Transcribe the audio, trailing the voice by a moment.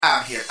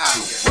Out here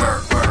to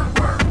work, work,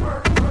 work,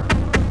 work.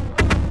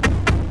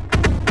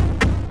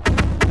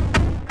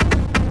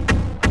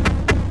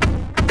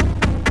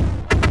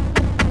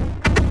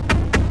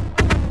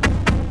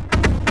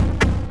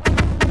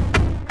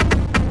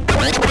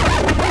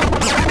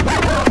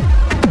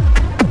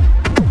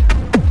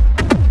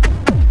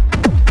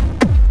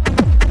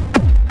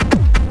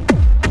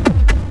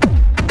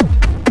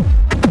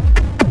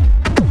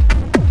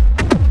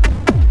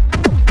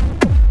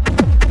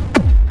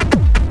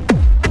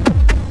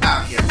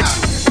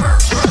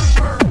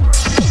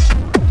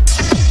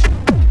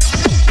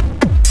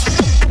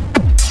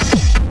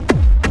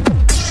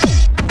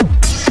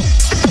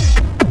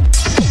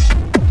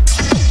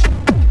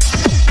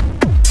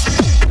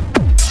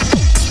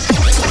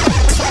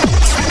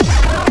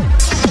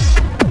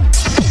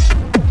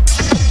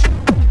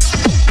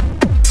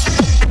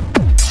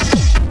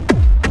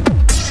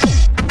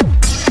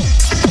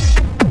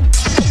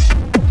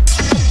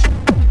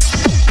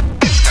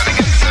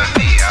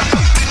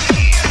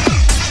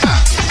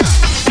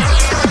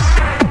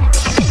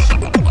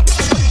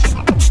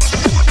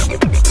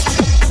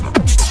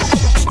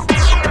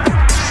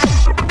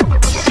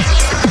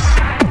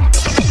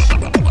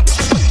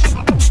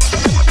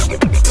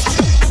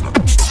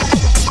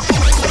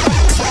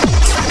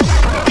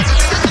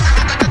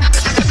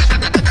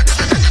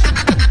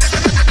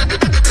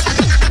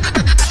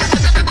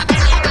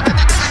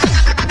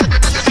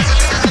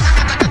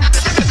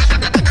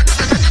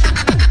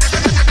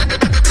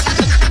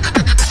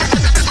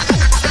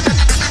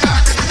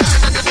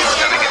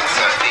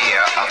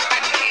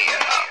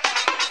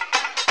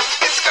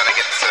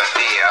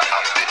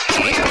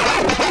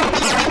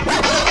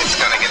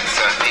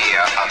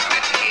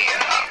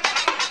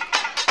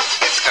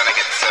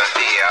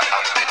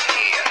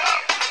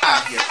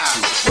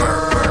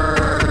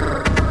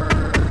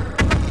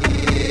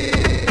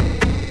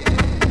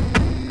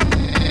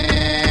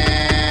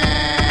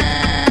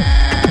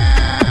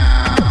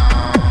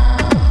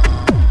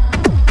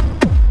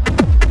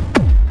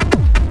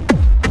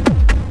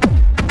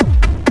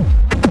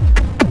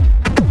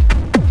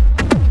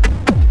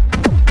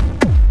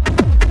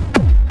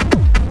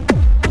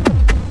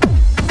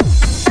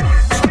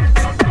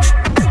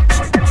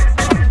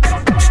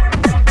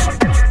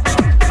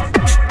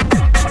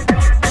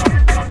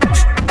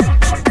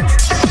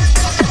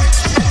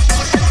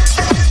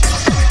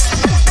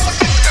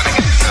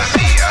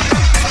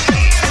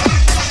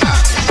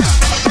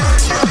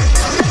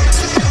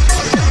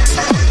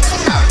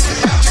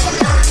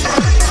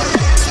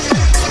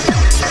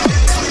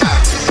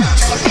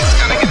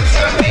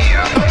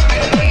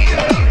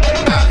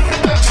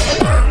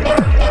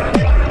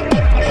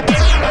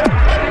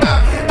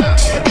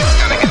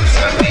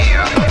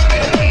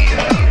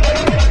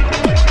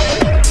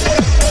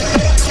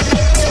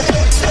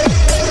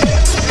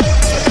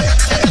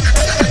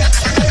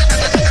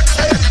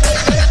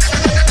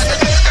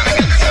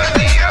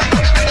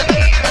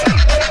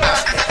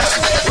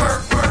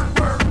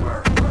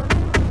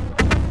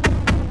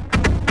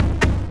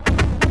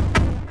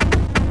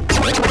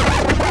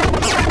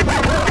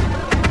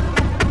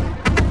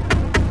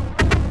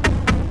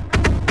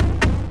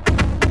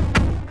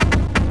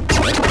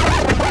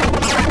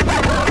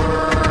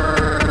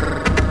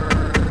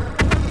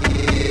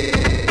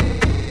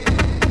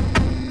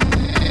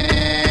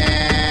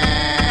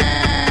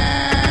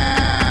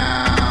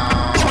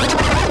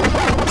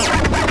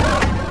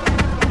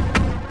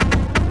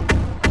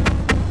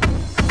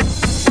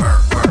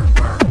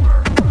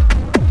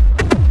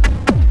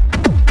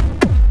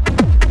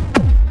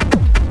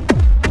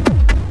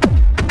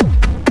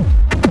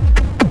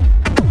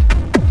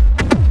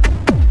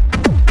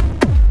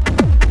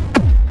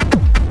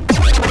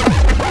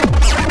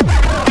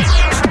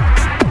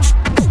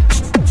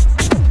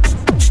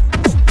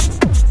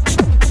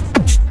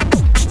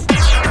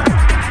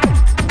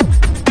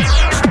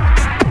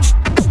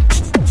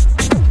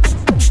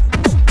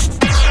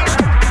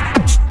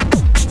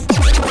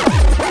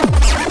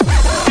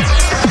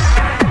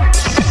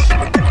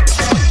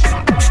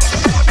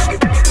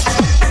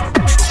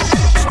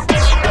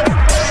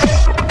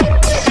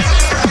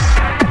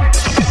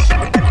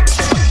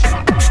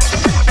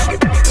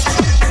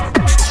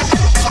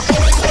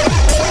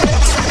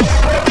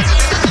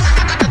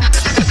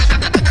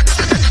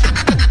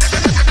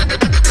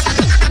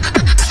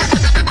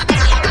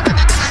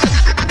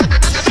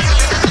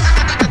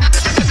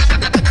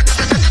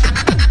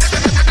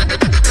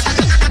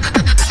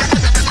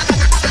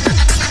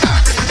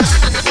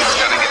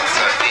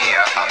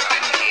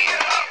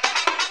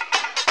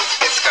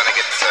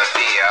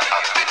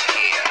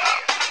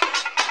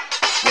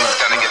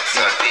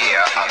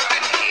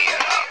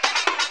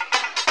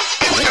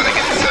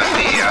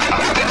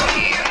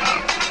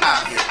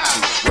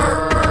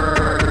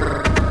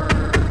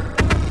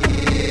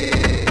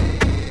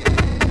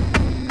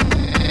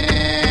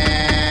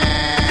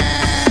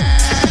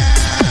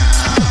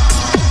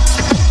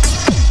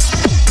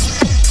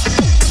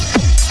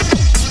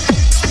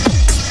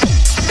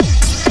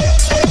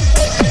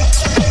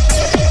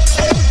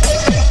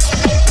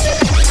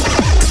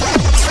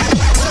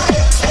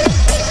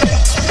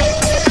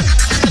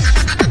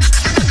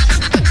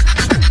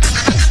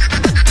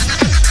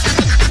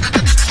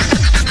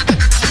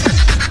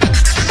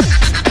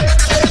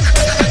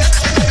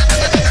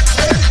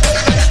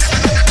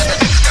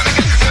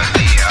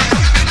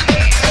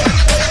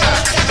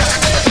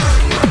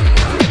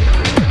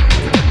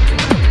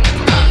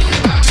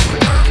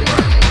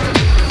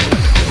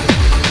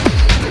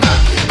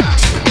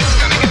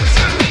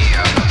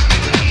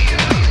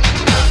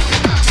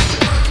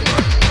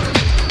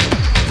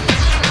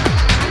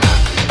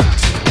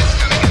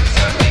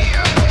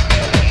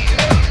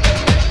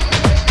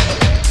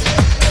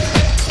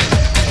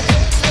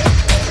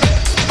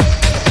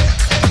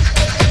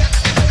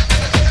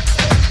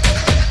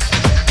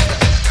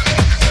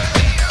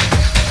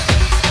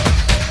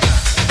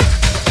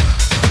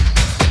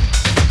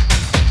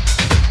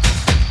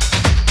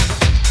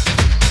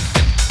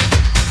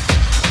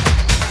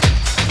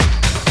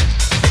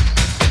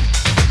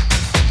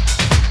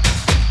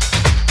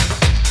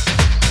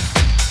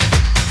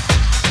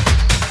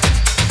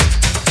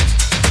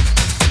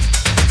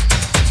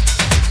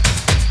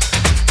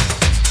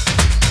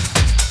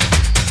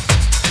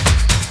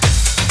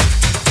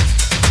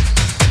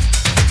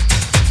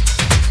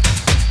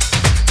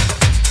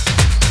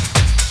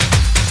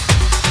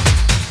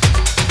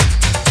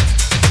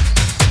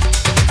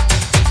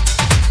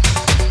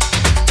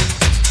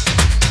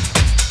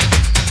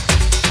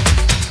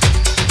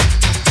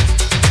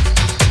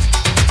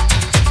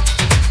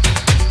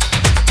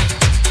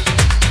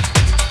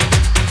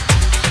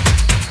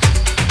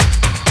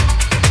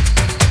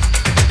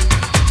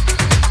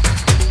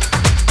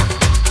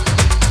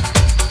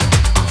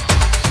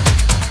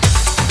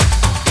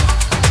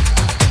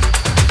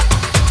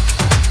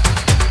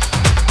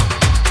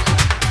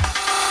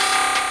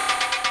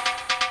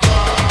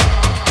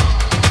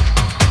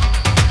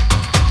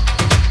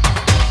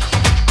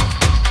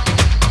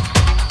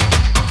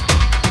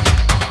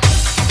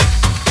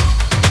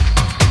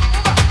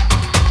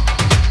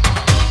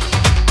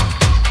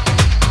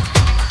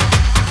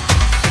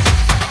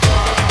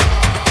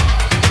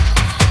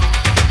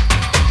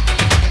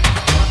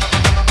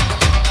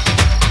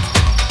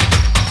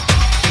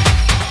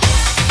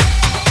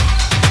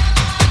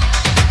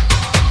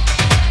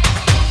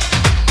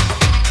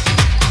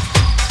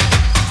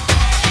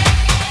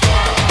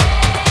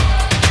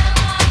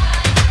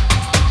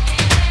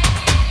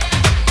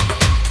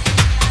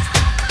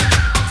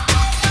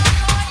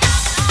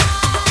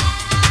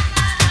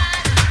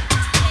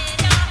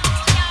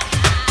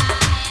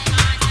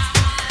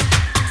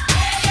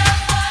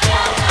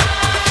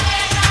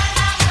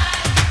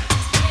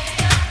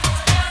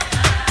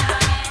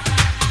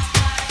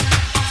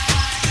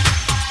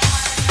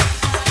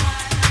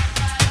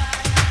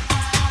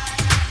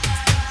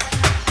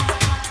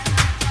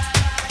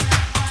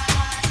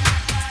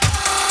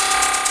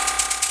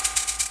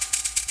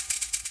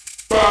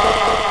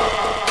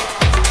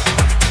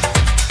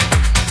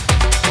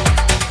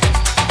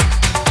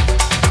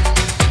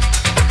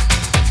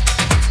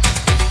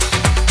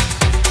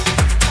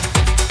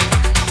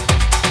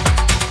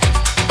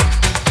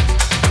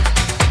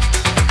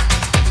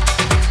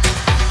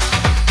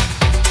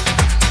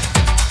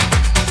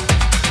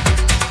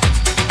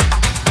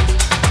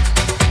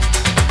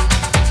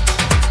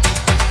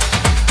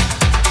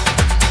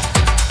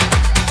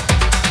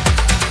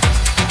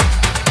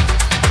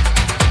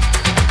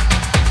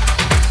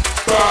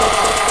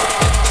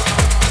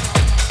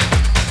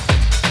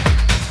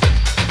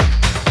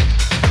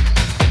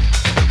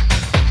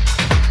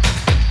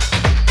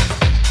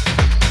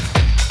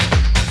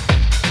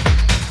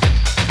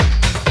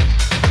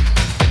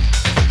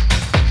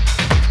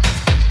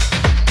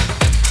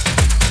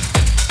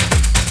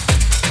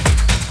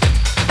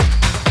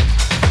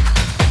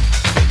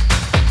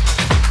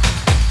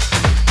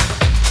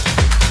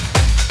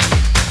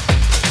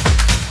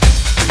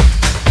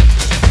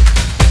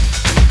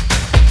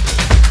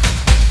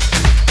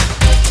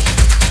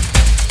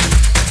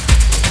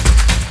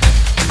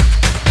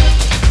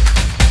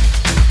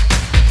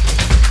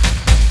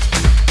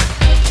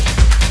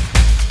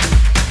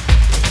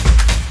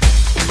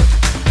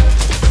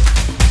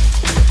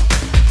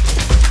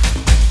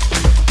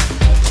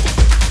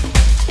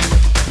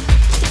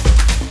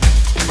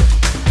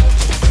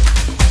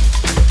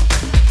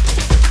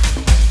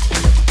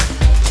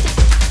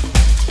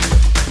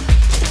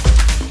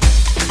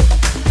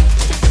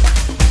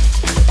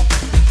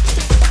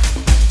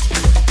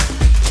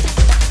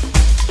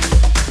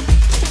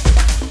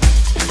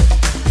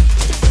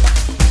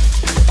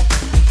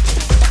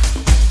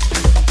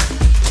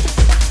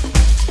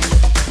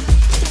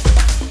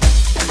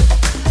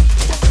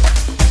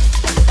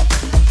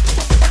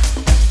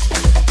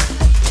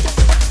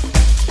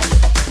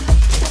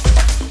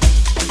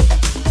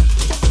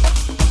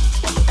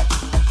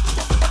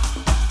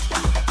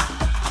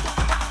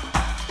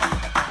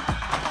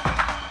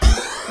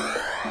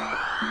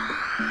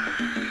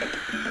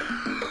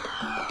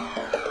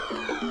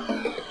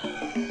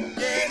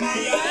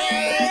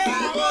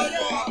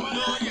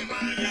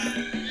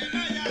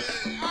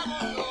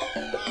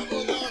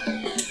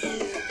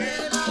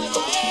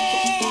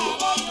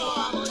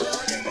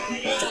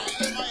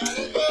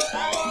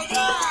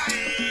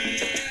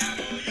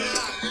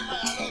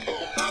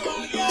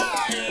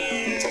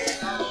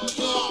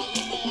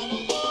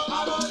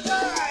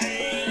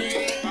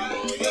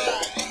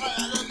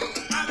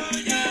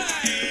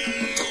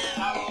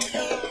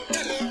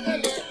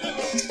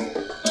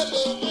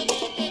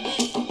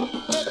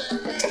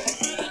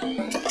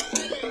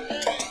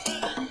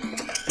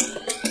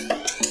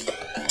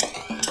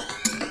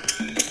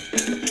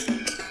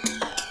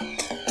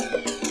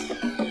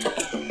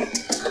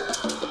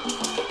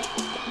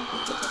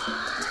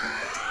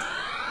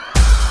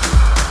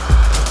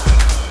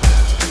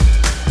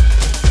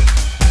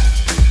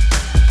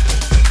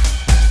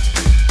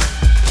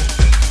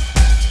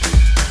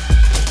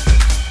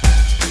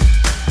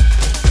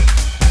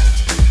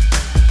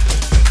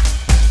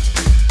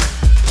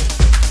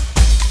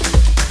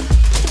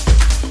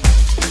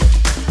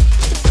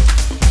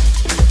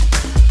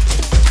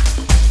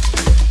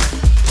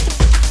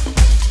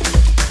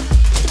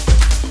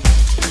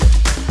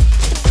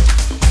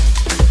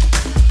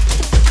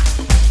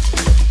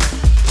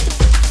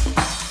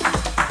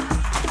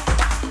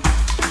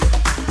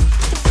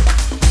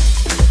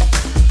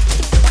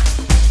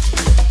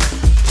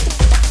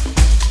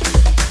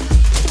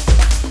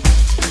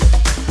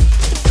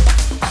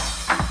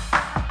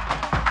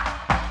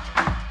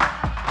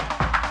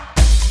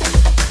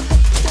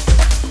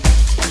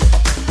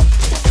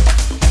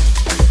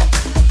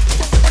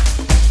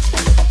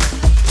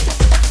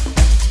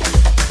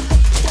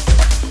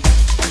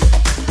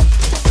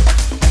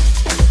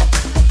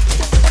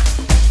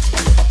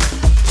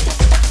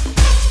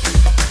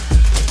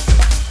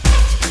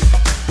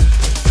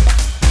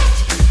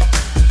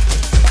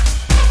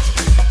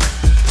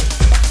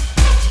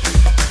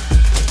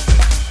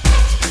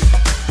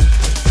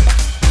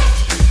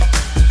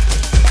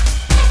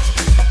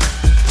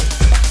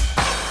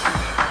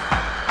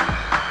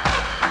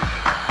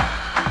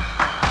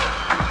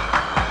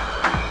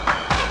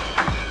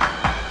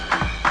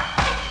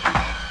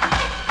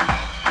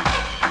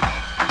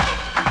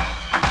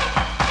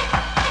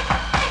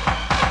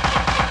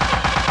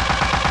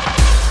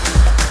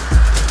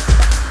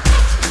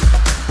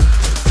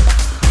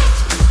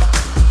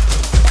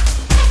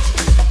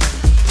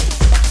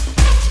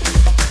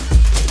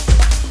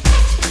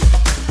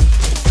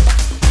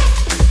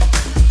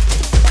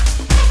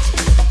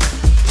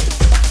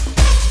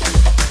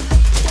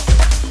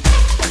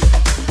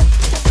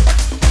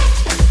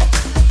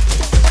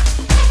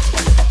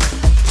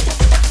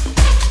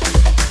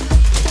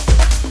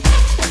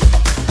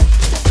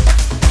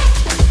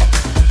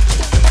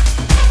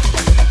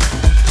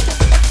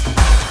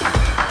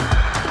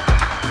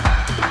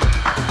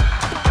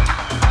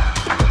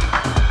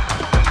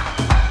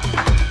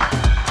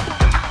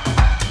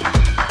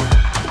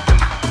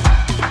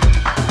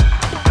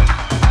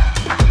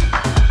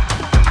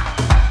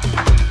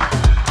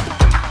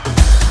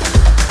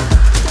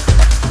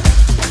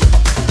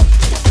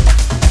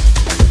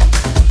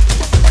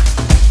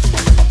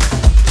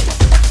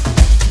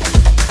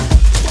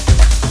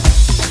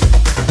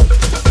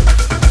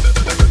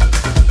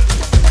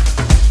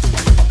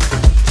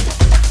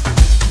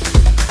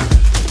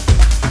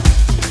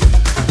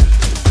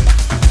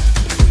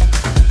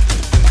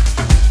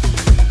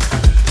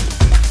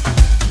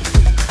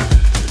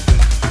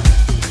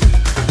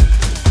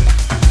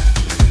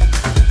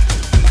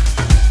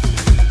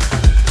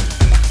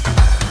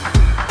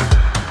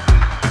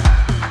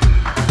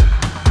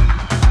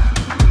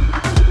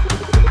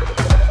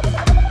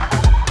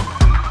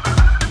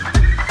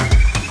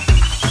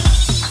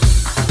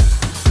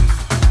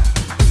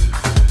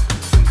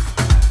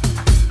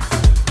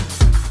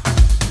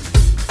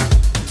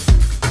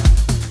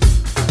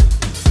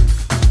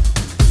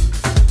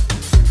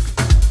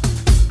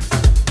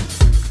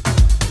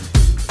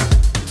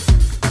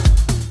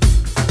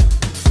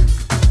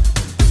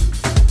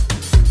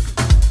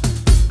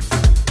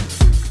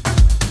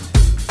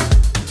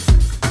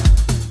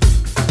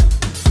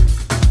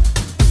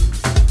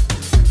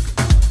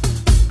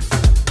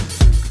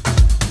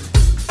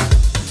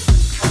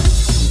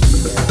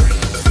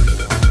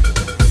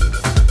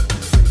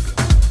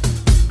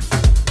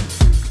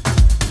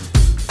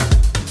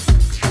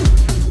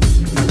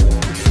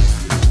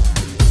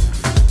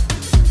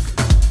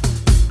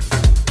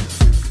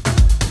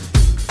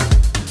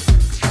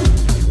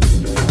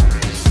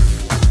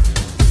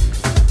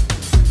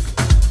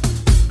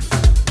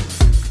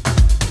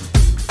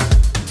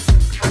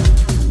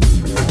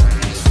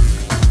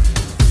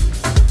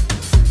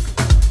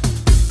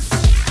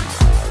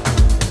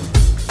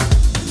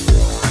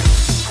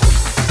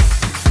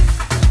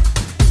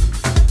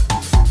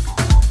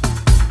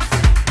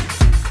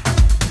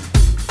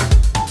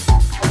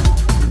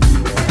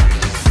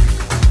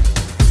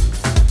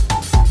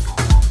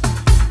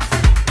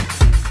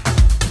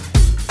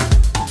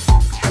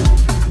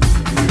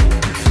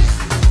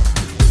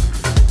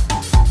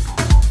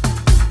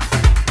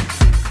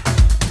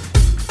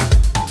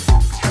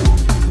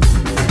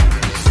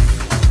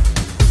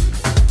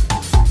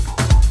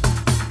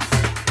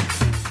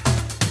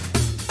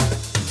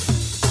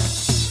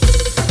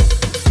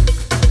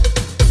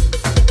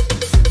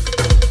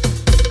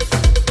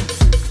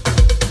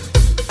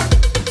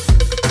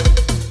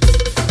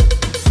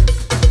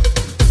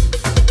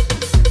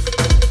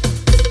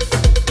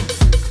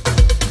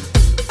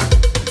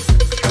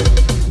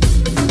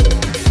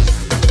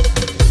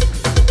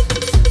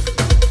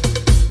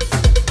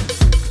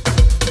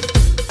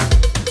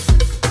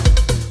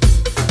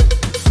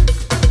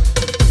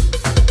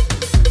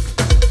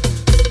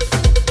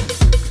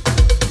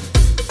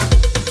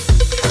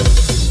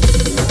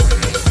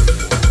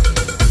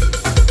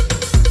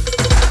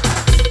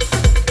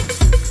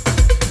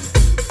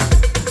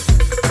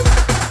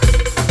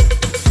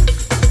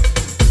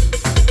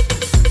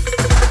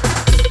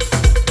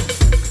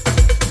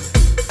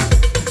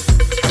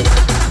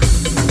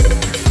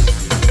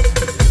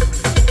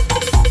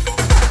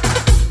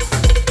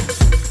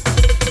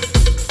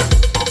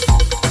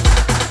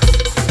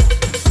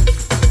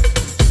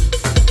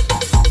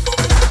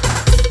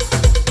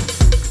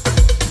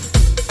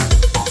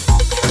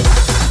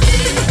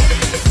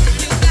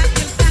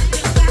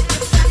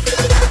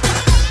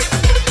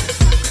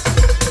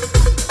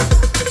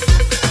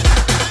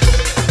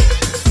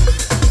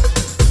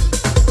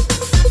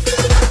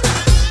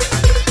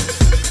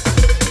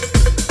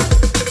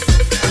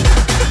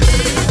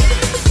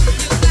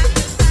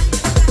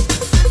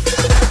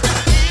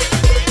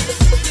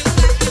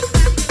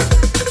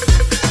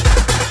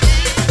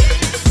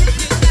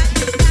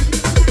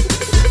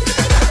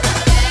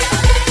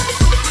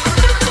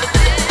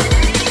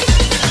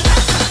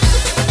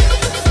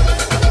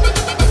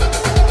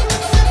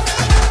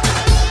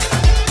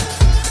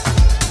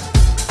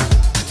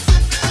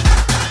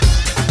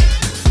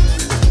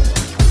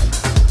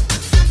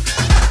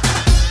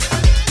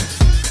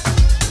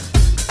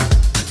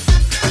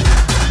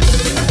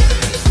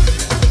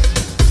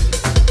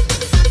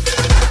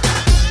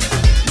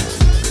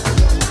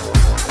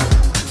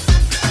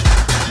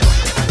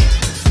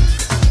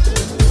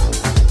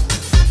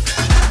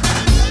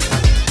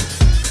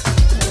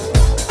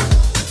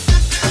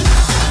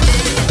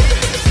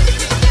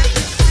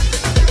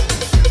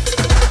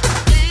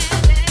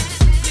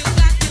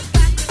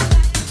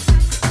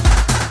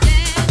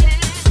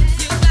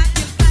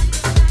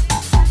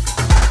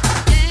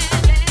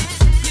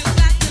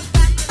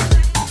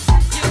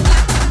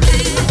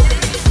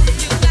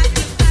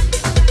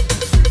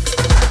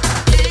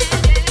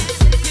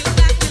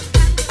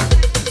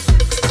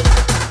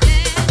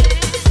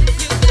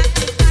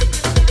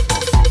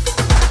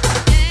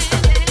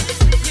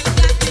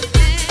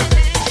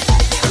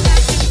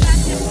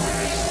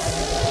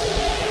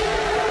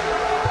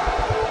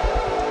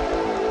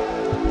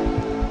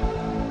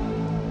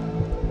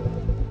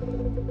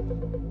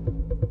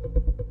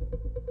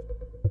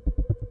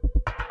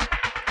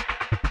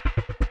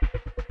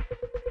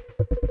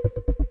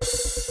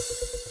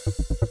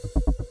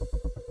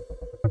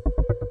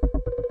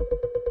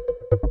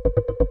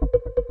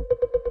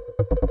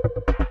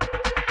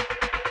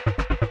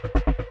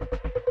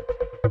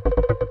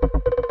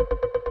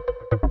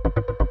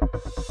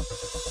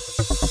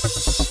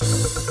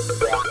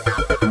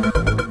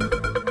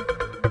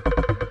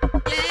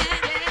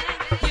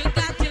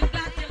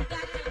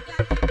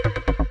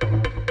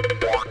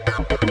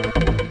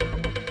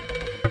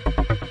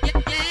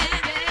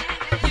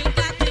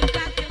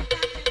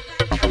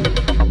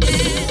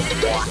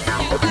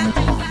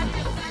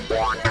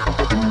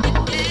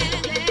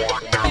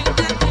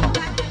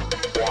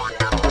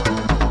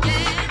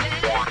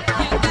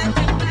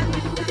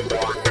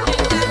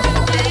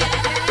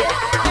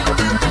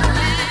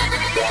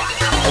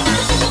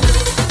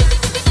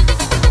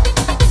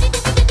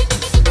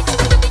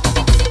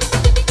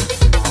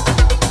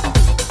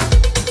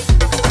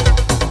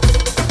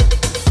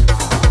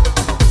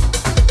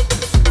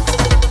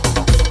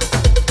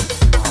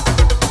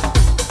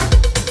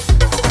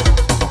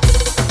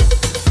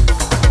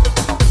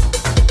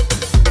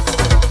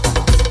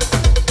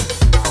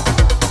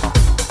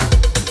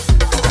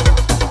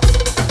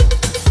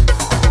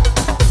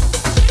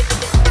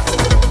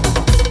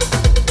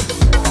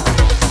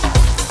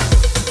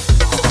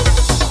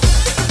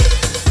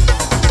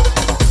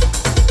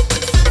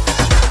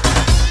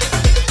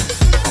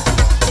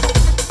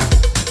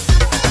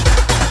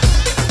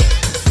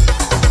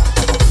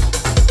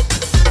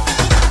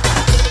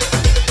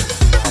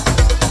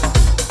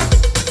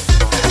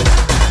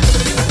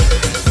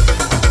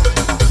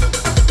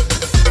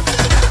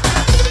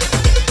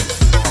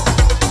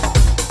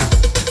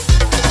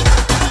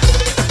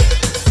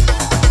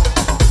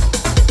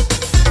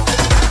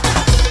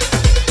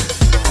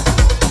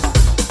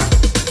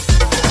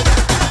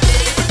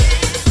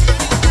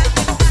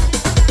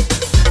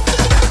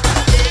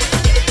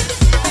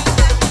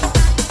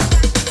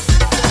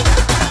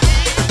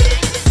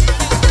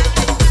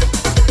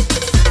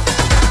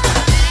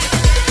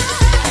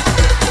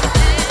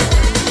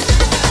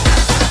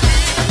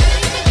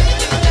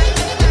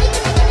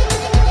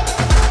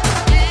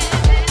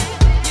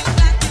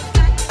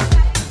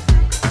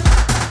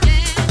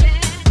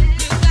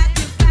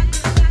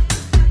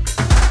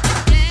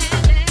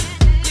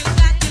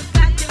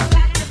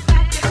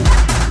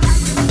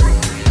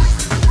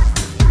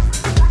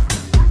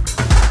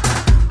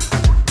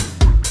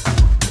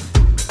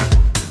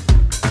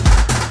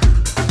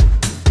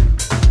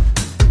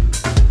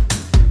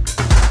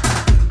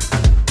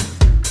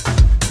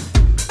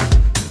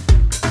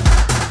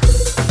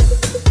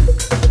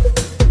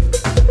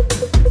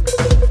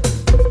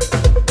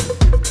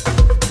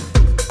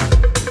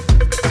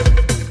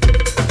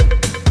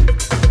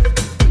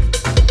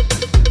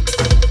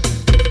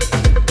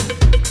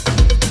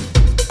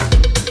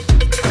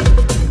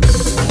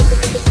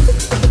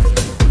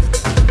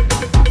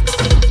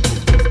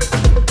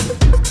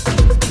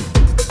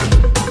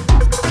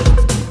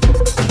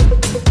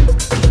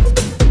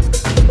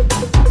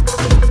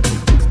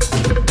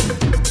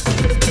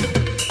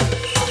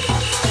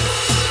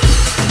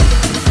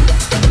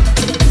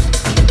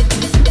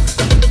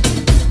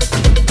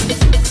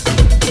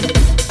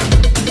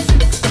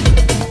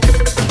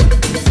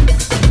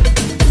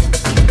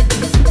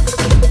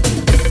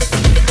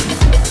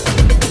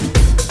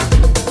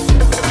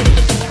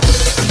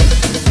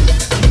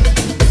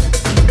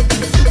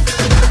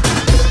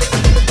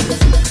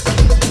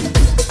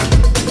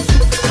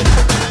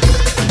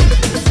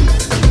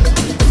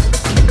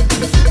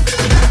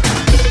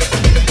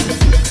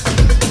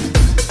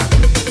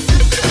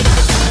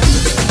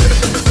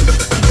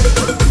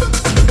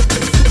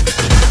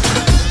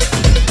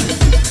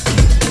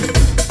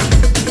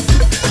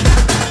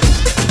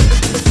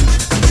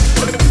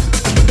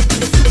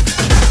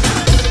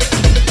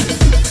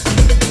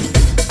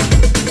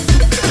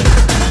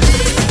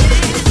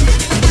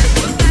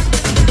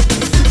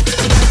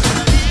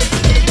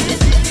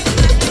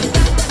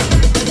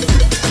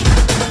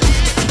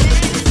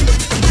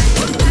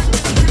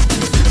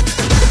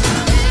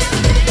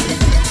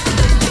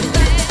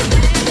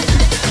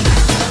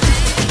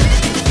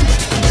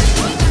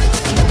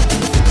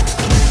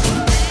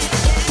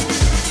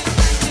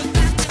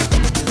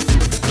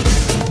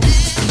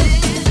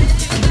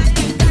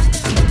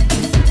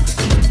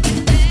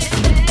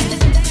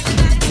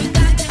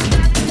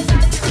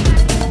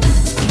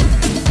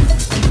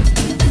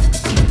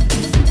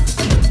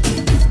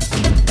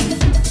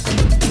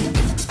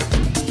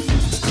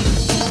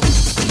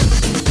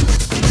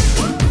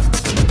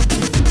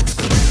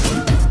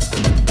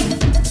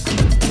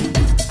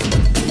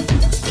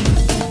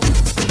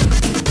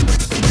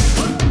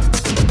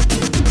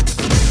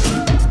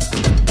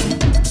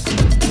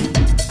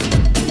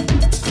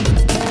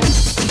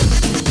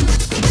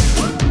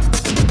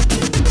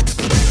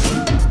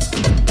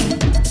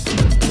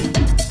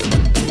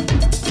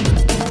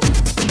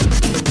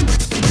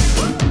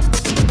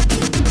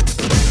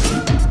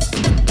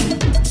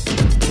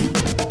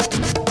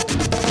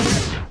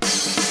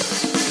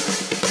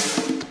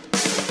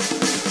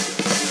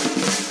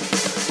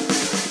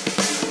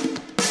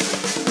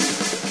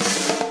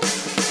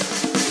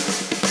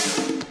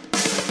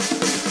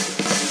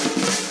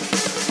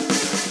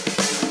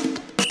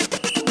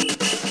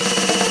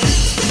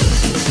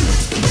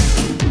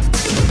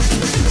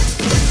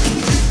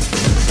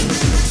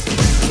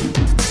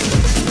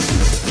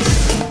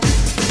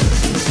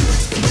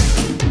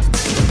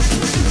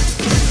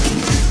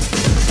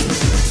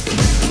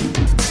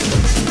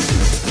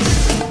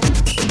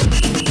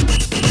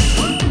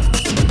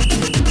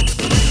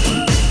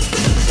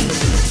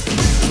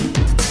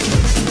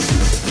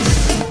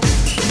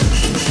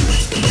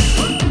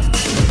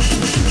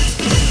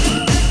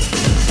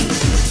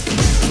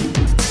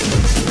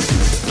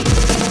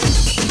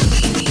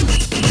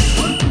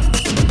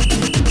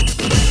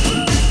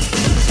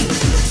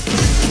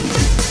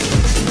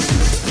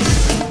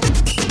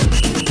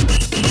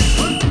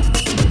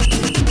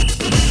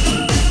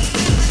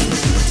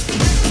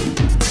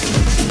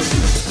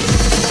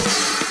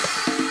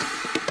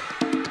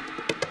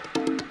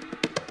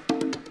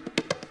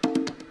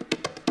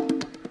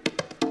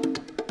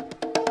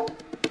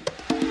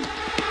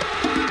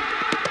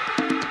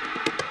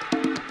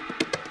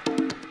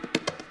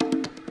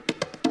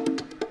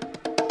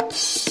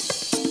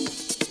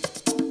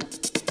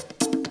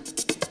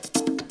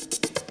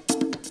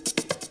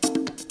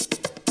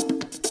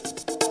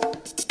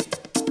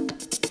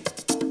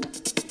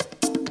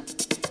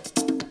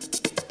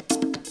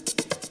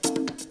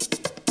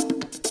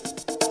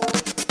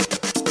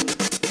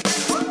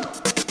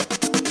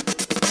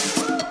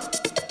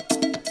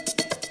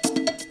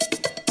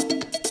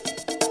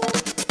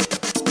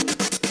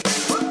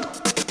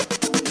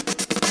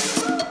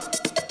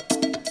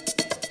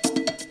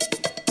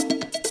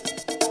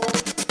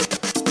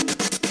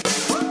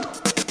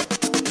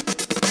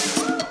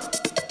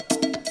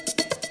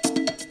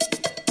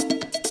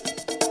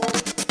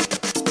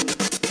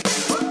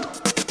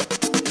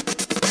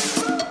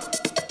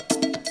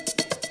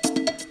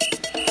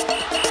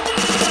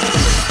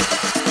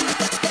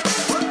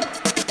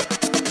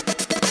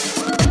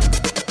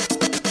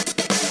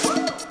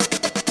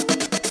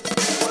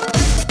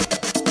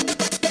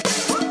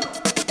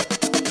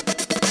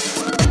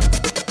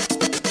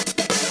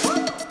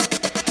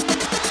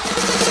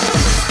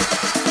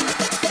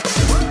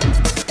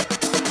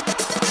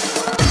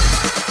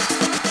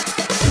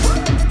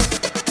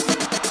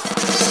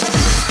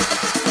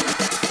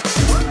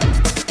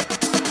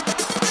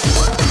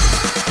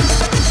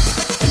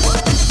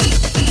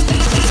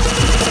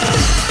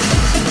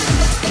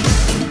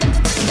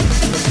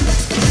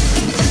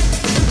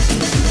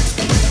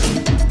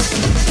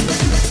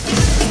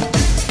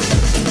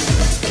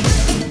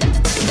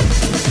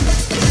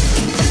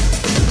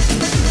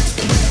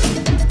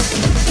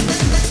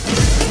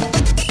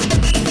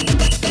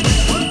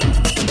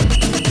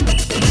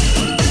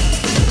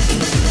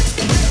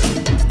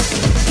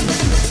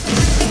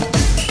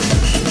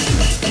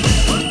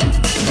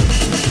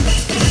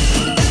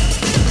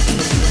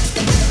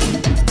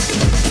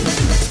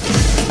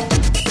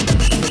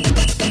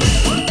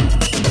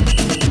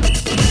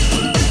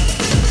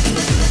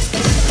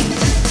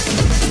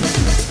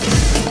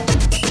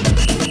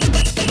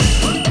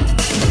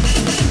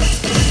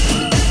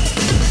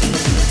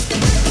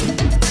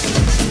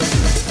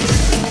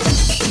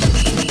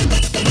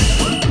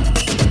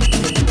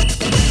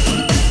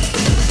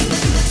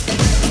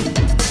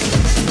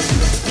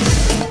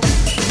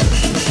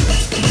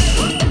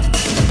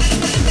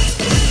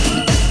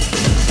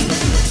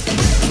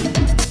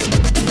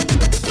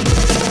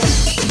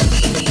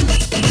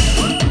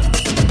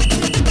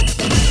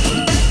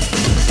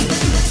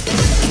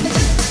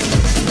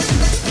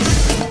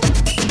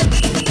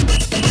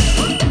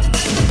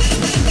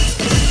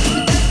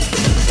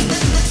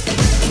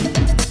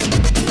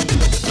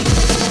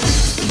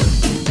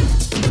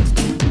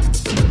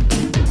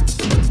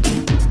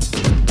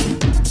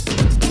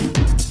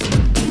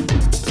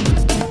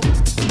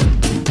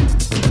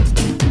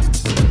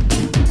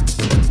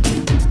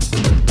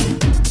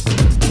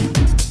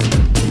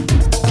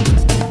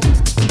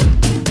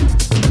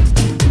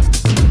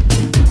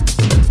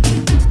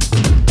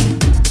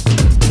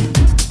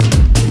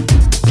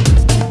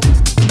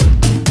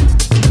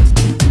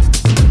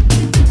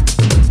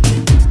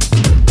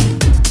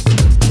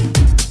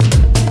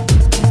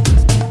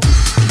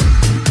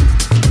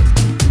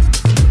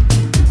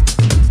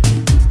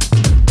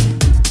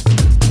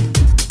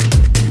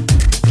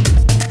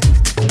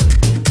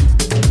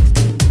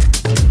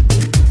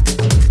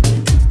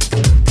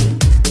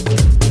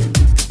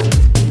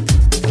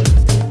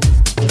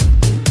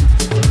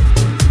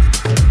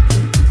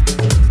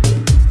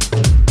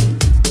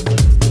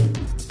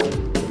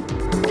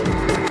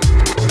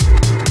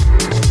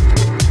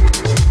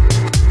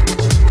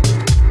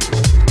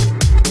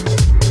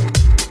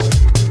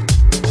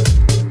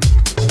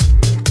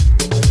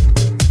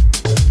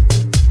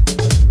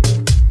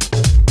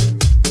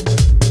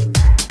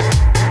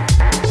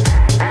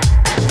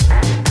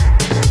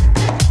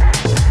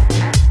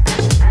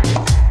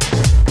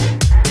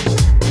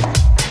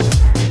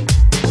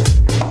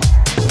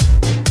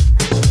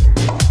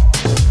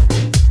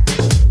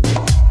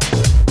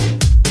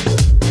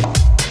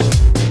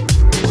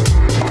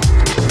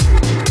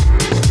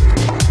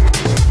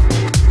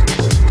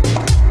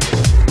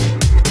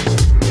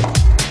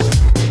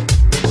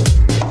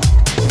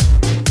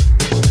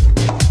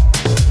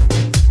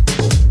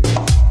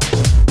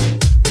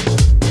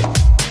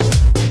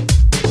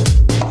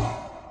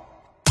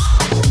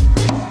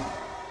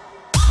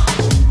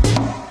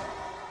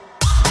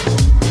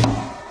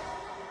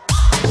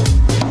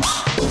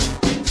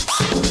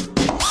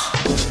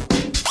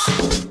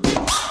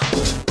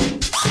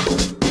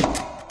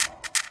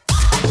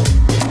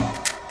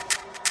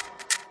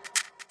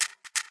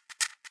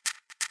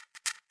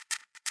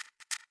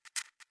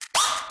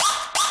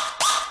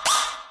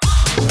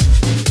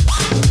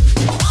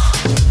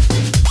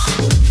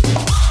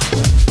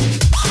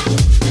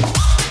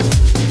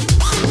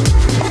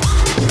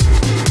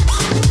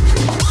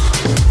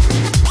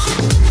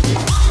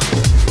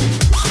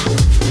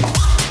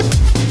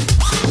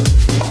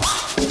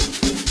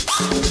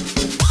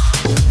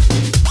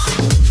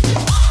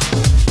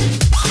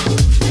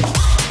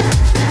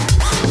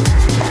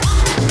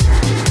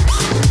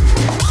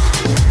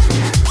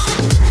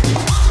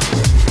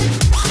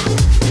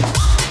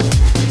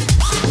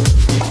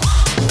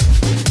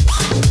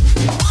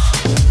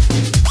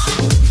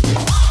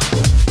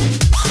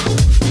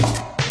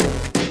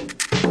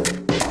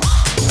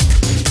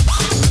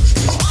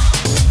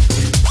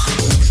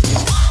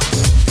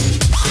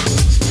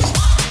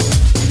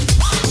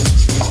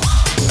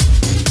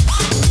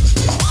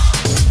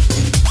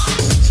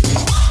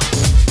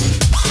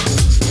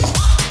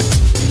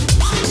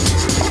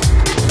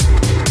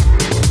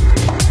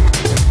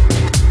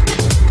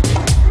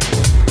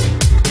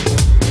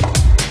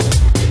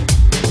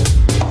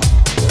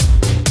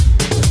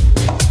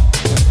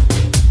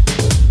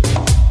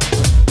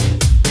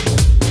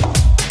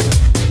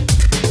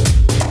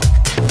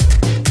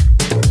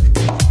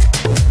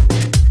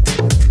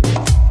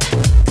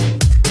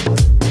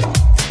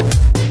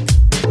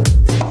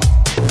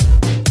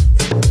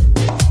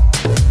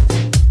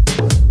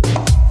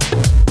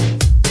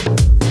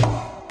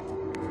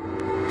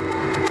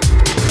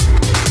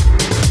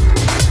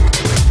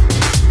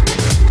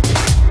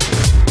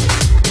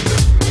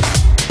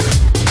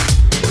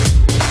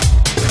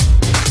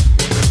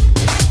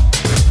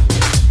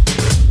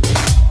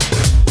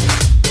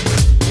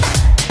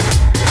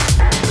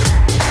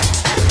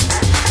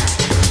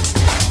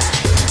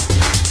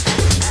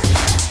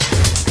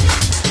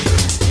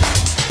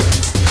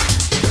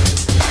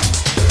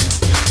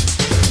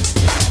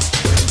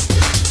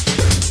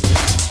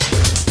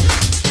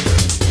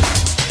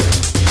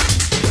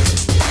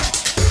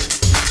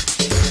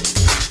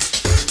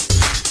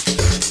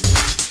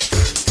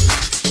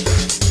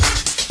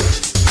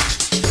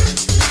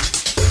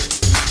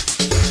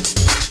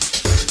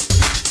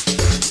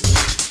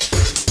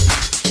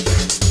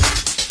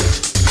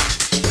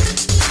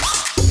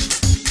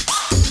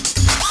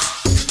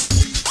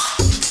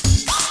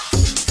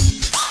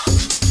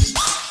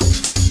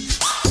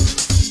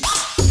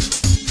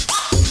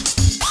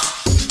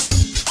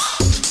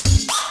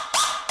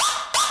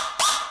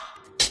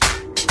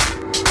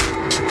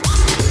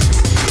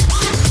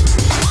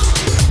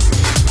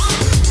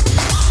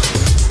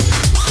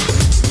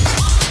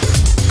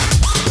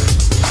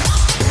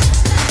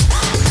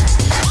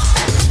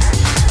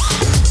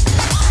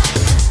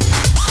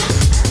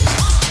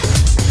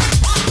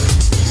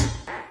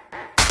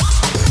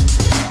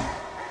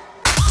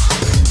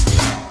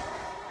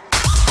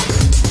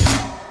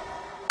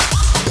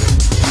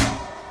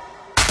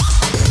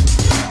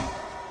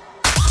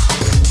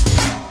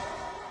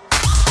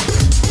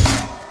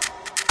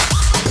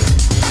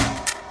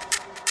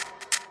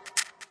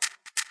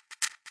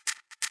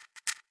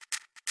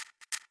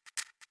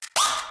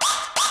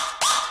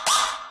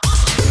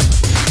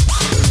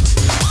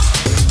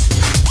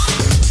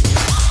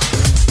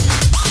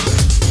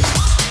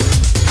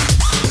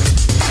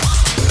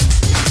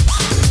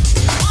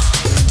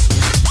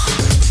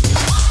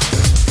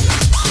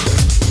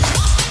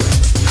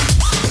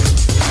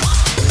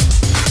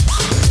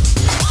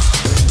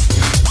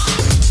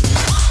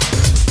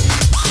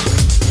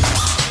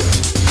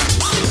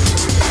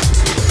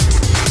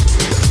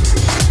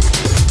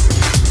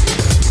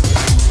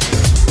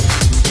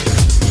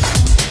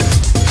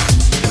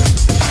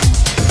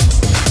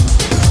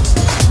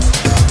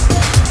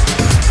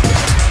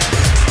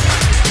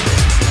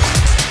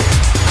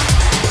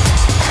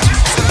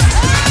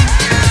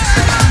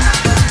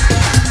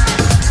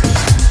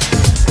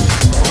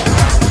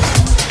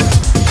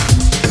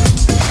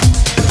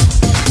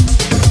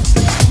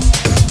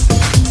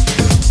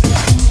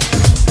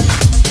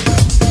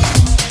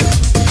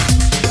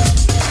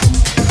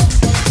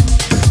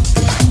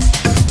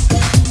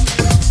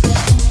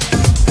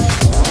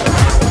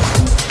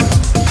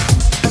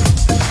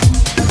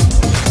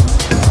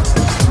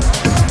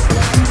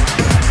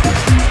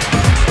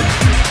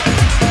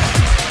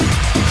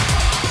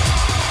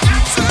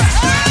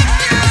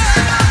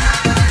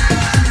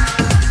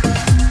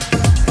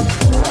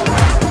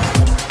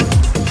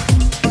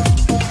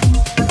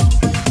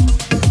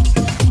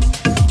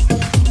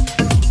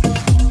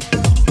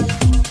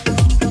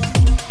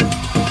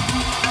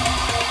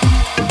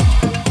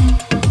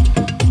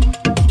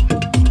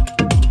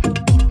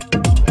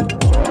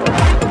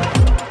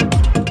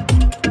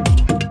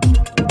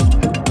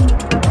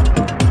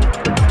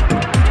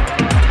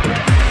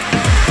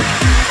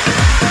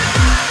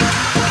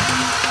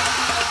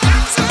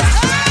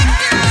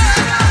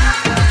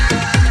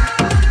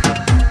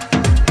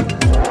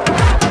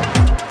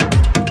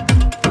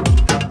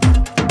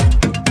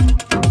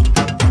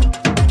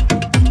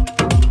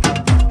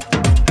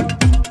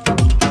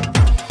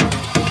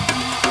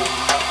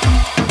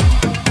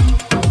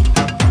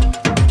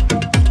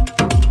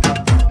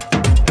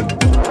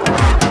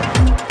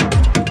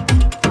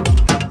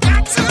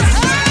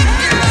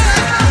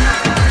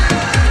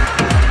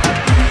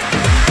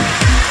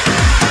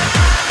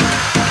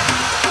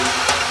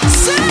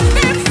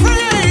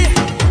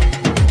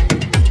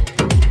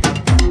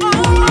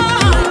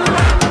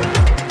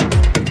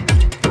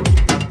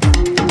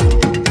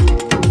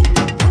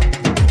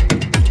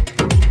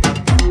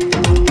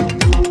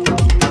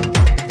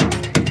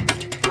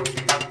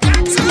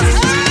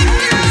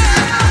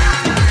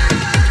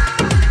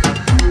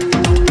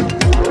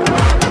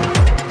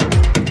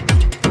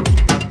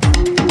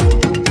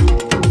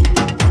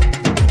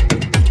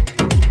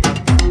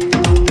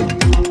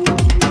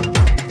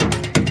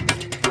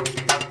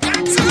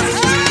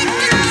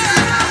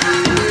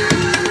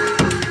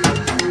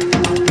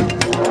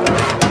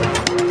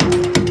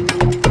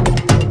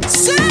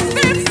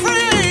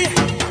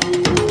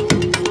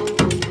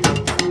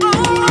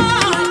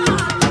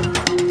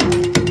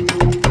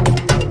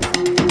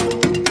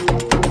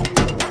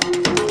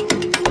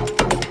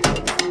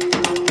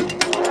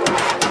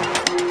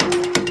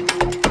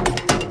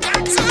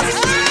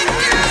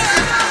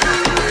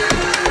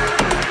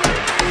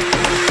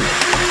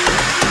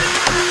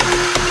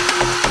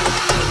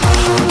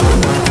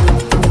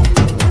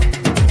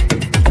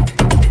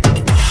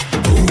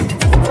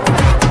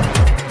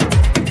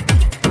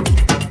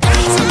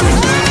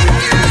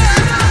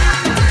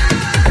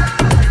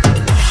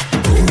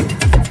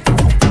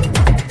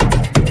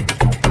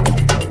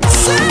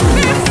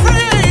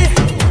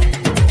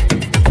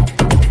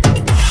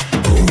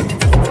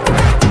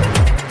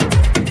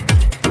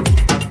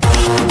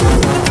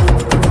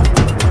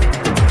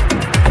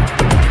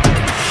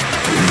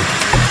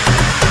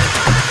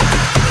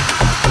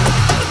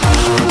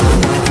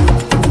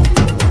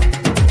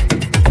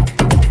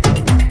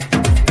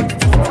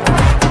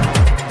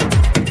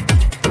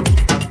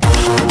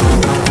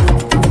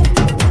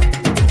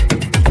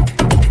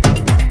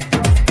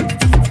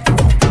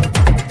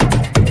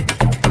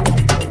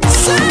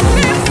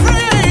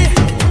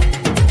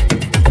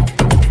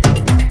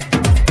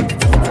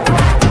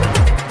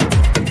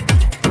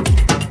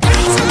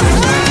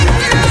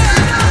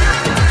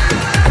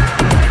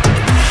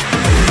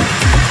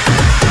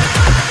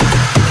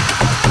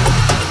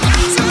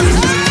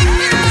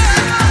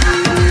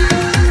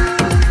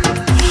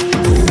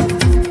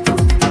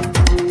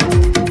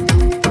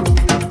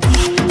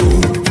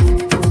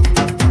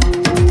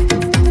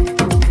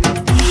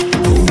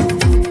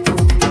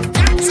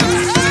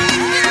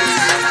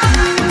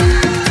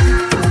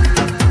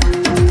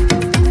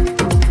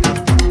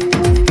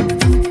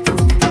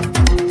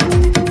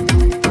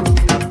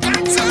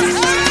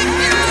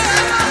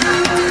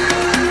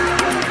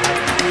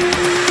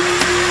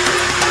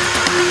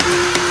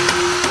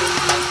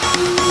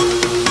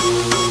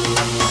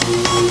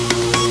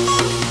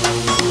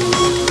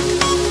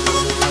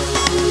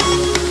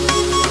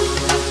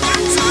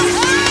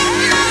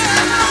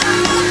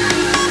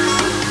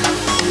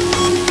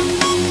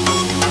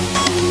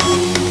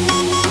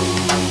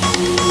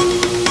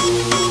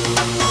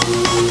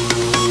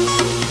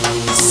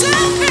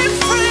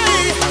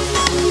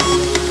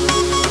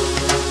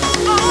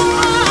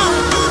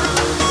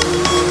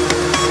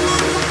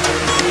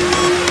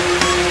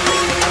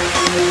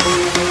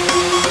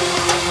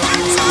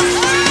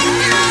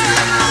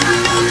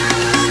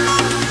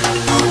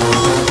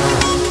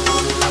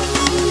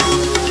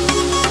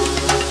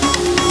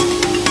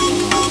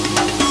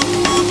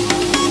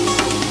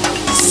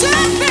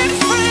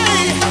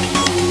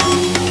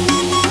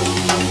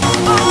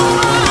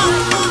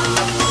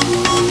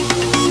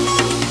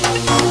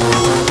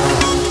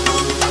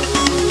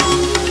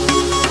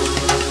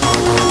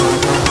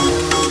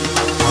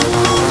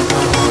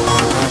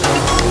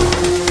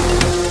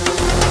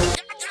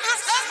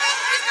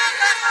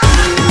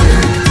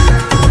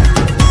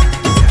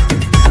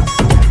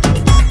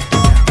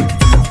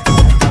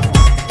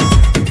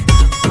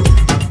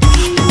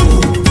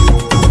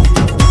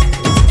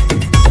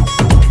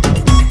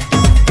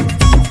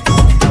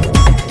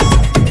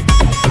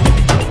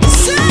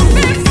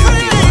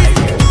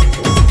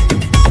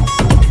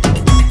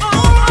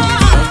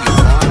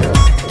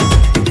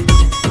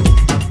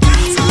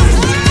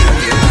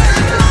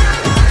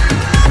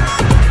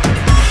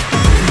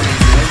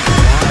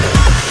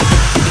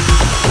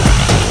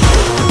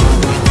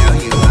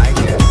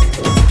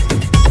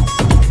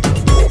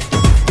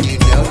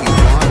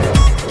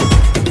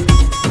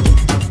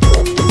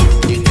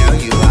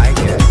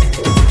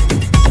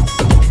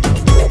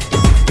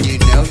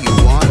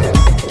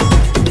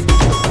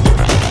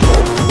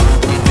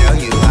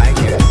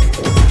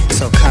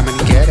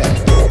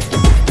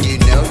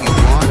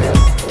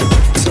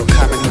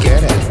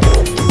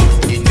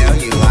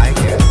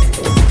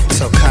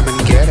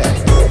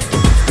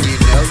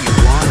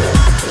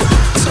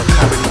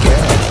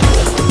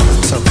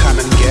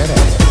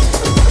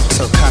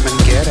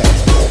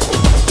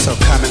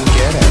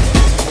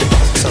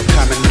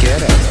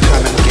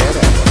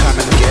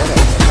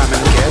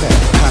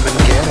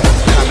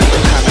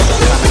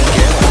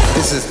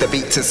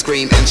 To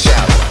scream and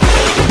shout.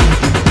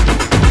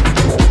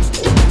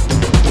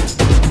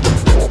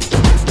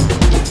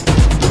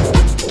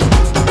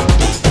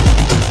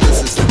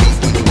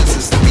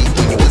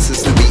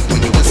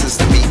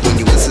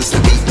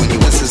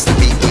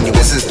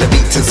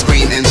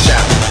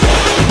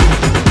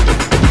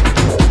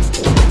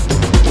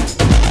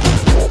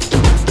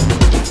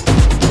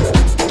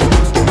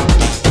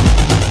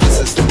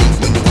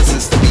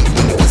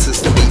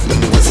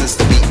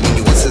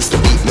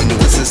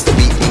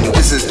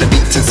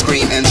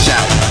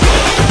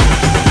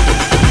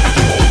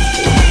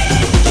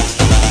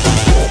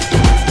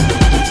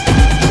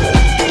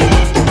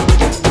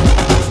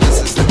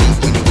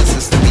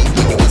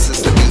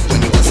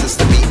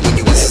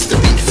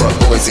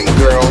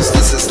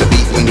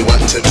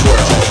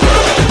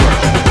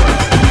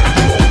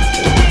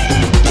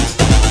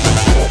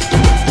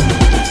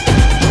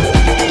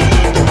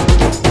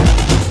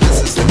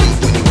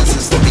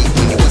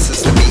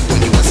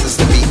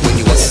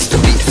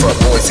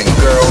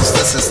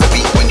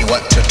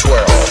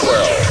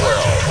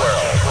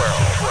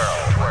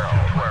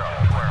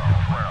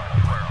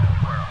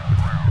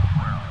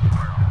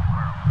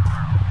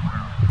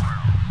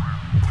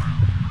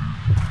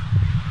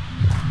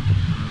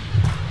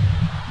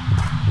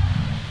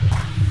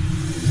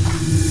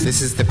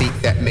 This is the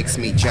beat that makes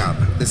me jump.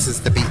 This is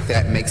the beat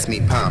that makes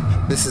me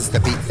pump. This is the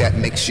beat that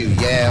makes you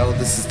yell.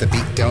 This is the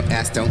beat, don't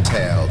ask, don't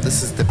tell.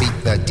 This is the beat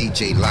the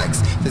DJ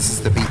likes. This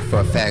is the beat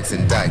for fags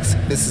and dykes.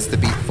 This is the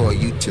beat for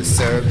you to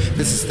serve.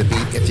 This is the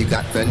beat if you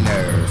got the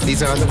nerve.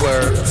 These are the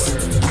words,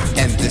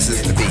 and this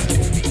is the beat.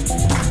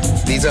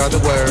 These are the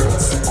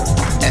words,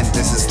 and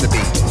this is the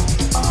beat.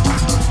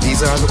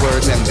 These are the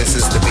words and this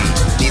is the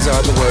beat. These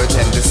are the words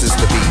and this is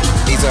the beat.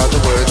 These are the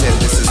words and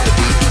this is the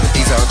beat.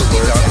 These are the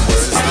words and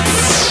this is the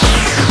beat.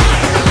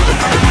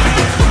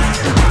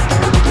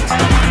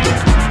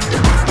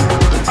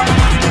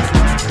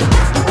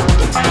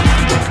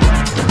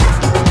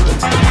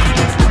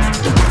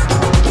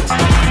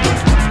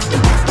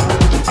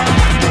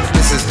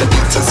 This is the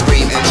beat to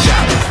scream and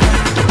shout.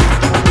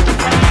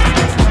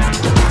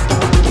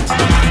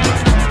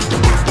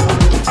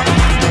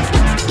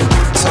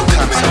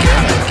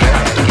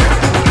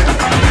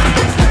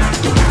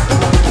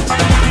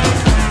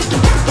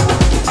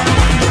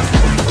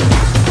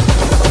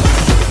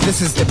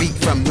 This is the beat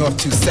from north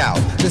to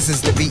south. This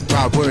is the beat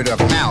by word of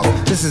mouth.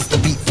 This is the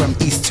beat from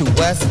east to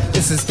west.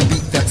 This is the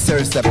beat that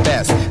serves the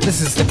best.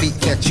 This is the beat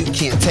that you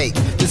can't take.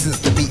 This is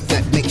the beat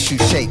that makes you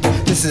shake.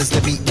 This is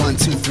the beat 1,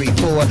 2, 3,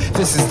 4.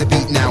 This is the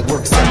beat, now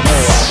work some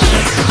more.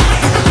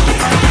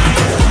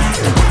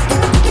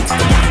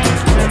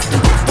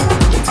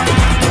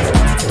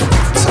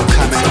 So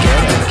come and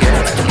get it,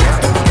 get it,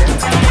 get it.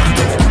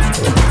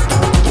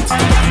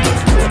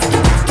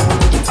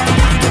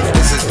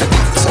 This is the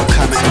beat, so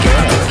come and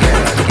get it,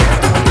 get it, get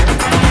it.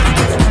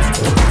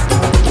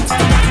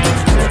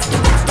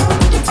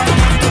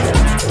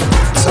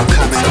 So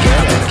come and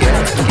get it, get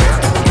it, get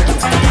it.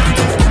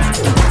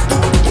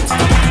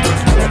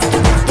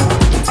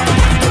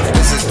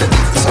 This is the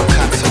beat, so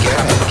come and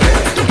get it, get it, get it. So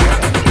come and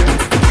get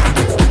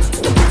it,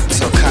 get it, get it, get it.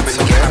 So come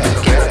and get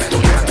it, get it,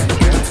 get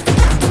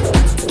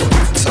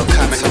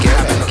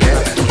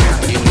it.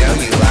 You know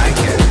you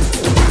like it.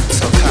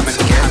 So come and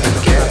get it,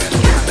 get it, get it.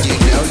 You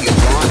know you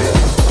want it.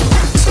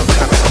 So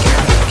come and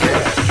get it,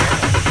 get it.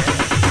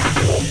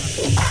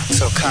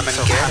 So come and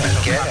get it,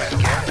 get it,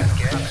 get it,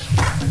 get it.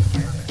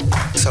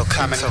 So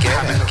come and get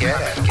it, get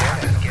it,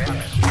 get it, get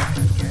it.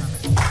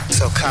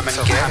 So come and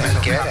get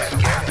it, get it,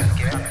 get it,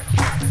 get it.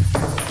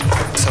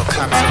 So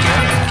come and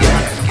get it, get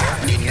it.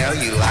 You know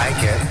you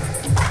like it.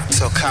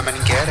 So come and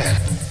get it.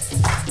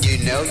 You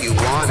know you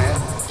want it.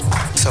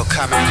 So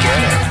come and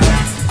get it.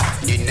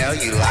 You know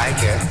you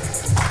like it.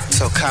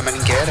 So come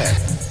and get it.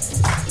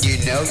 You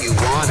know you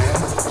want it.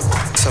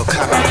 So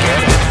come and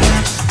get it.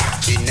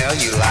 You know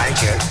you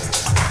like it.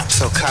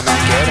 So come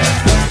and get it.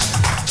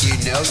 You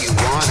know you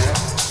want it.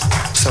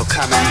 So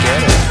come and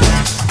get it.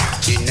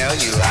 You know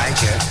you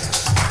like it.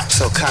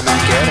 So come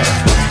and get it.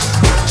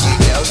 You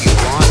know you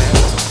want it.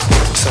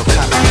 So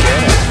come and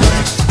get it.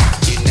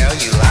 You know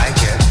you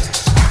like it.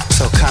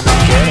 So come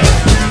and get it.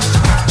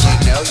 You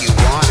know you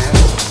want it.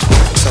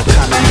 So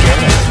come and get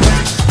it.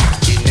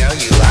 You know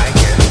you like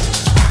it.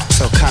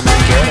 So come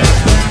and get it.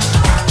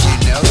 You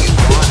know you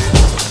want it.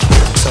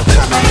 So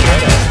come and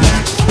get it.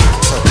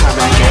 So come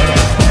and get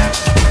it.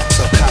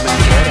 So come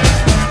and get it.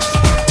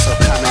 So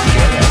come and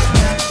get it.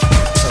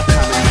 So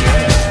come and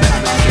get it.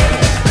 Come and get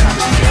it. Come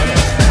and get it.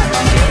 Come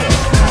and get it.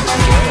 Come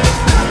and get it.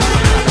 Come and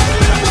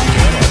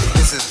get it.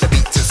 This is the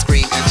beat to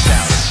scream and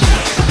shout.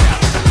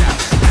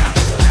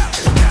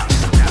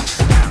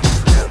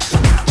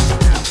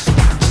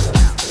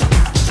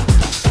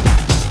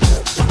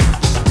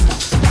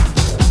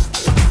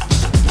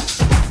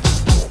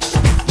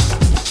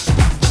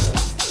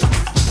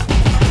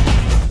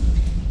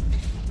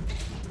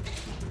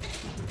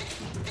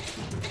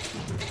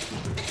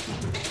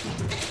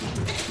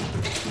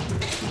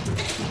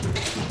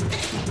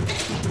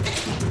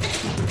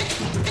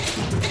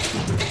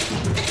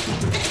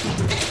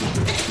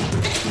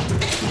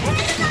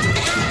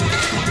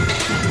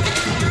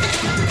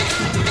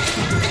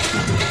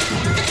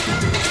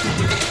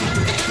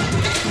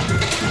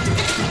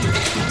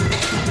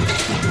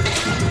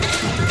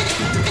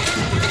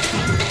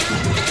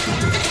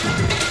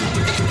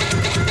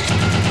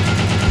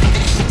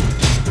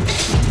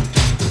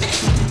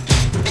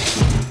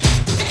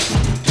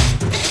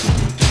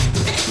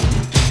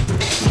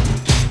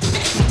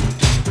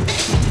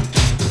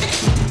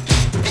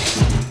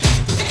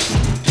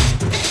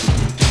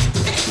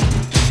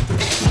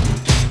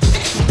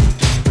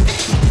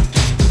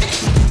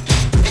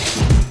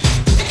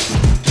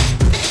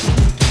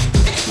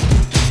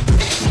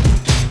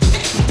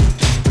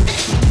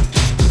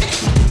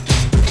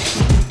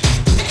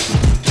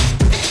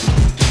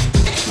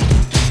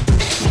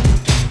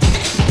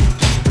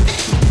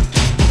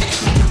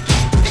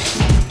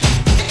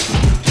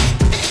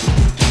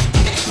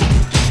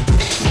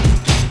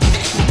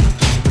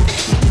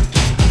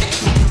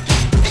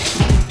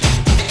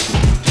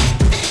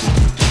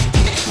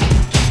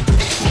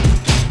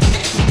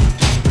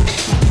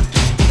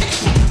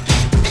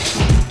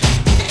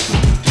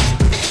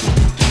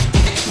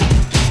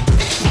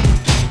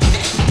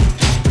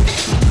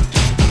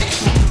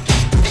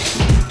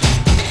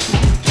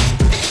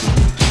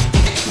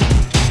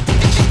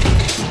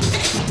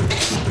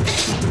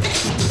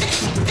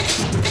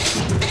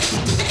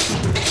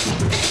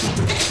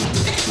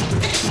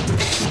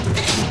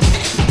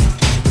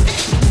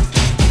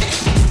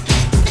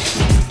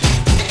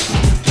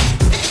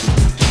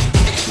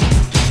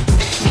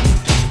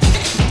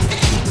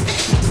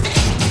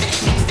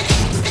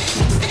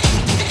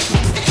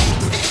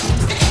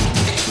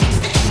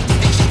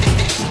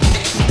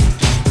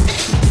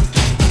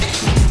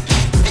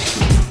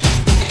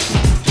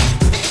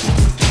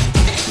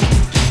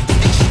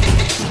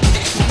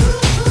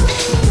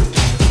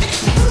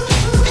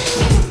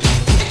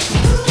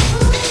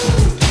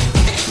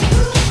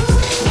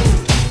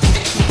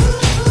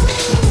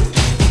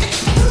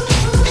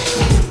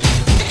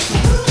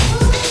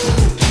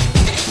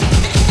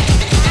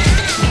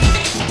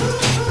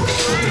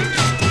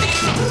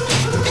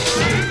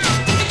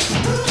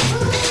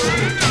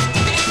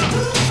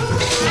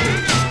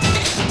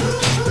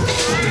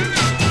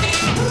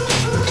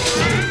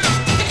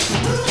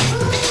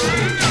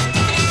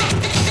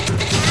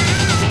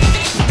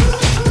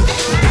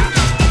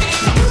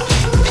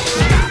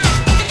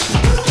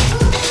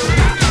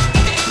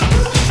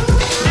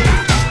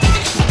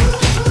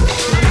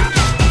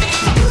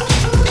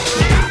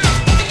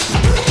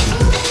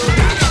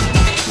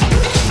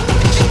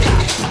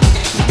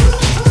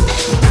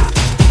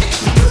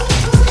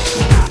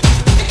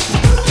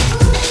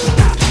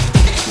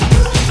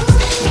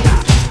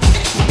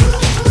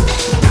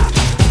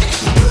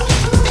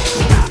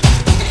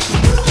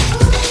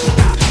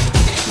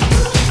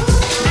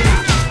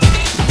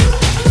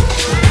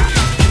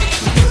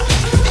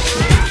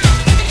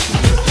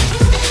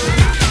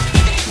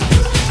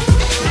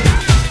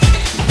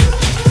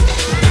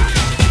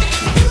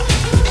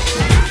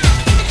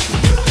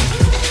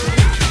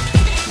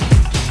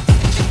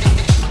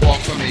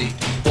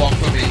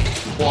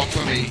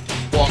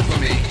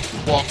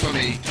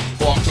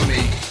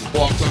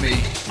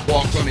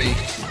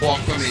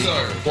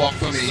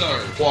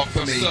 Walk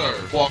for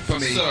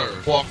me, sir.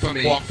 Walk for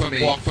me, walk for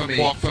me, walk for me,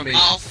 walk for me.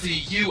 I'll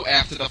see you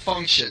after the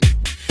function.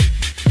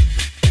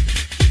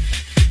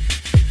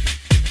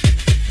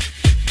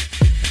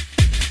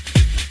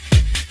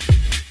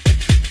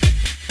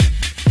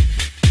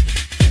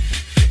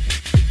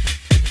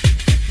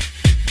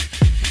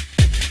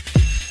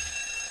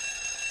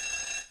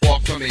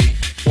 Walk for me,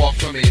 walk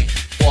for me,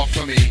 walk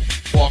for me,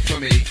 walk for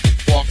me,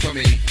 walk for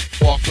me,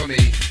 walk for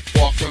me,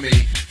 walk for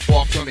me,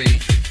 walk for me,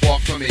 walk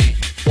for me,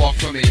 walk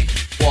for me,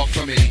 walk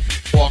for me,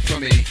 walk for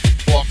me,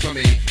 walk for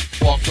me,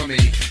 walk for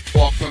me,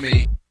 walk for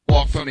me,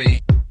 walk for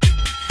me.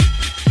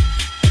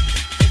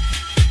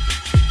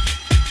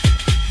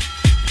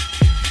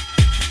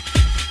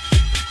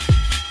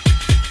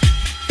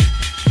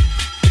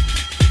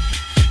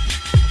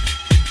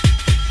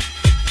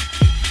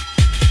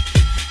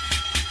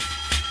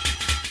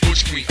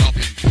 Push me up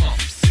in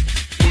pumps,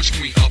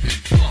 push me up in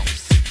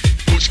pumps,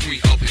 push me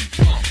up in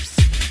pumps,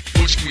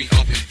 push me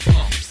up in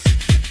pumps,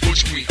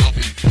 push me up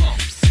in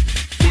pumps,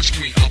 push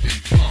me up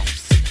in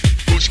pumps,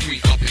 push me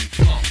up in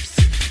pumps,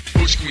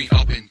 push me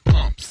up in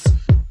pumps,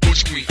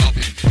 push me up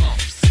in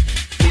pumps,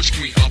 push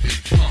me up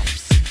in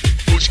pumps,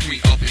 push me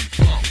up in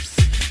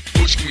pumps,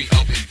 push me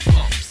up in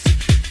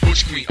pumps,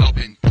 push me up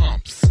in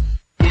pumps,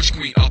 push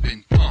me up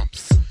in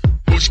pumps,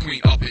 push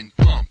me up in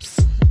pumps,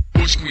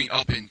 push me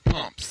up in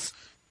pumps.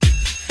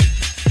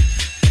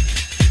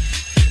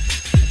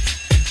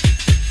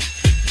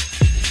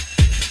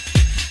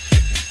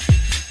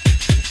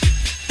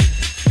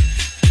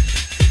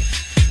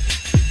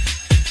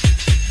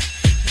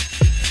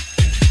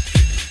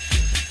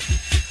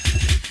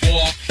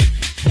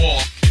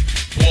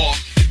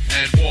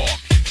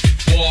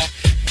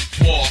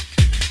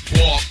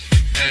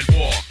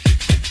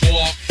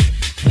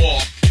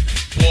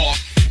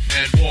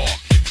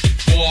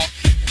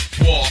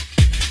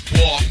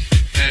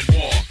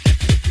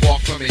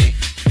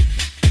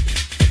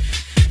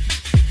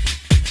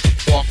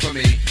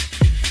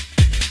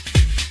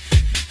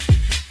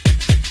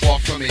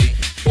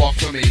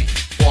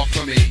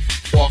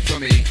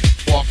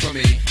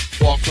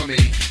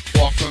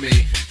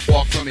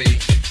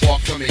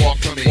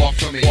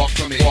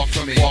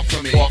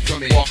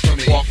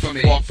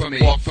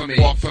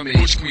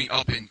 Push me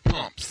up in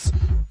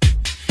pumps.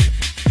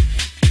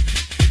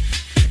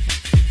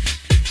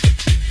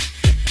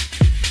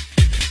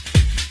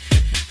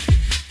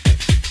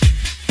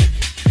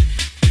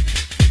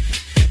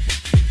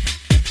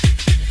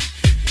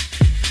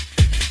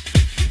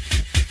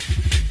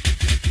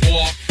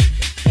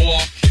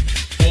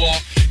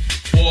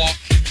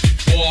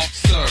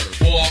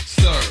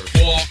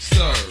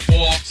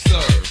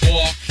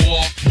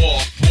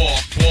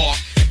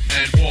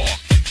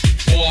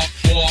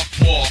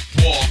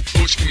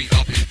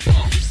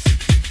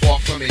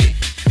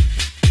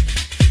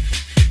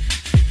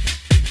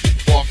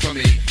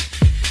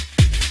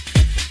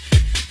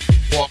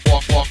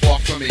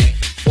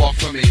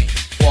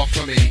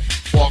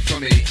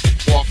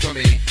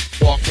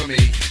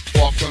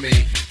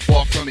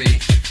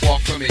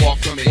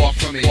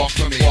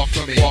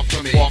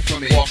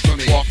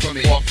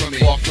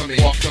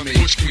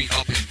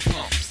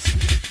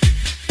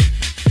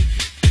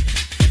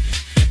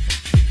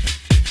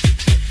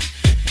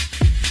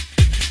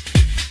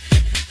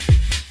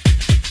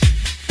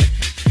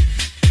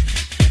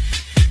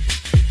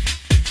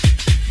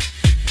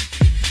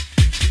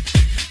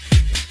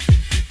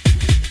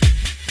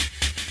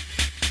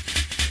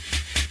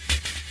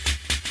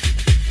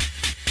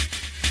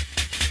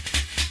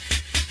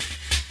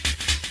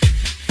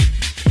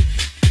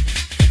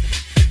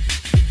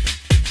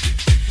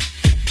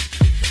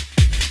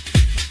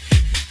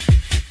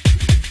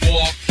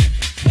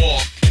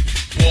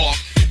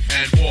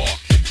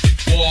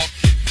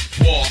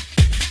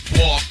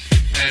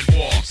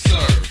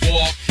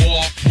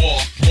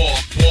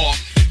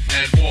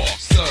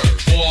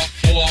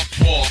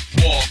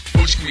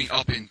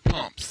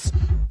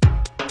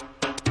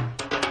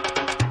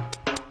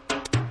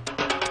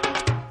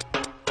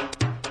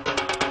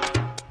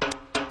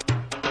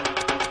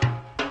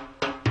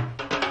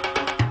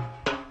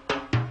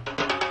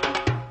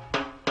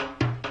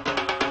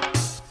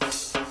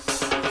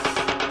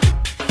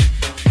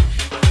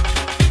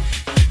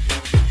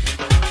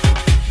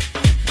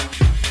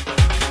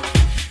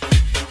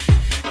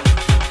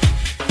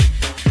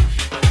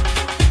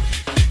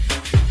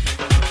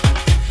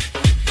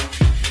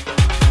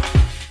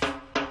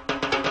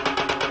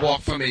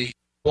 Walk for me,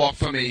 walk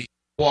for me,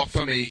 walk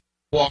for me,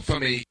 walk for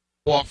me,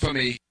 walk for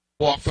me,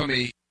 walk for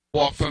me,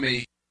 walk for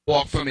me,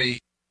 walk for me,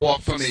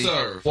 walk for me,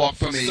 serve, walk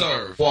for me,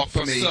 serve, walk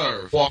for me,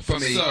 serve, walk for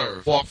me,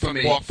 serve, walk for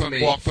me, walk for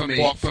me, walk for me,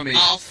 walk for me.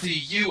 I'll see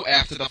you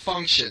after the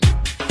function.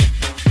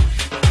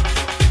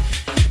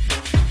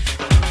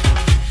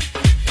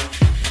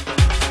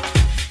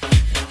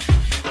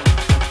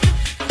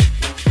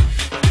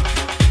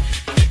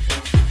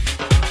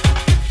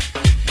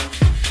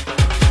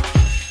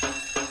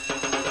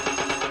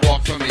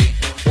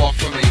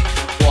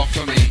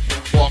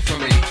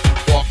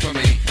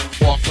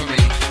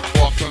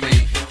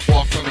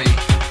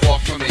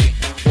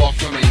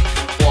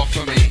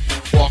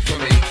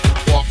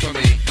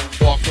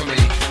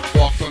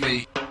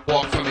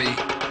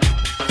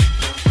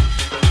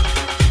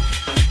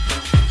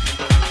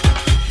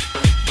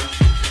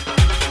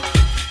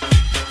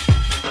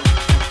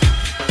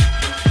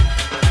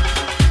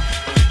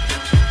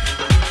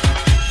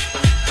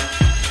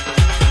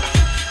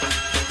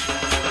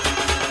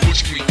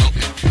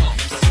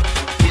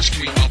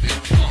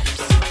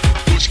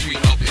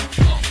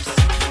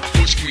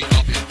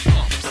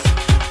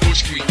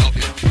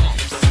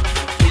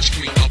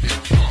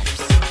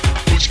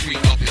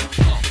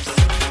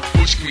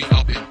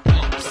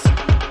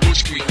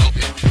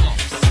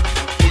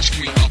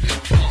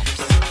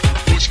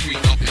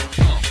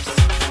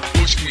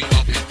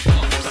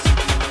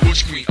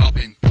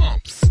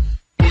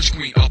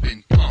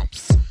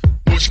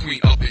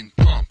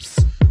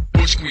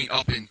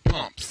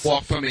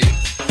 Walk for me.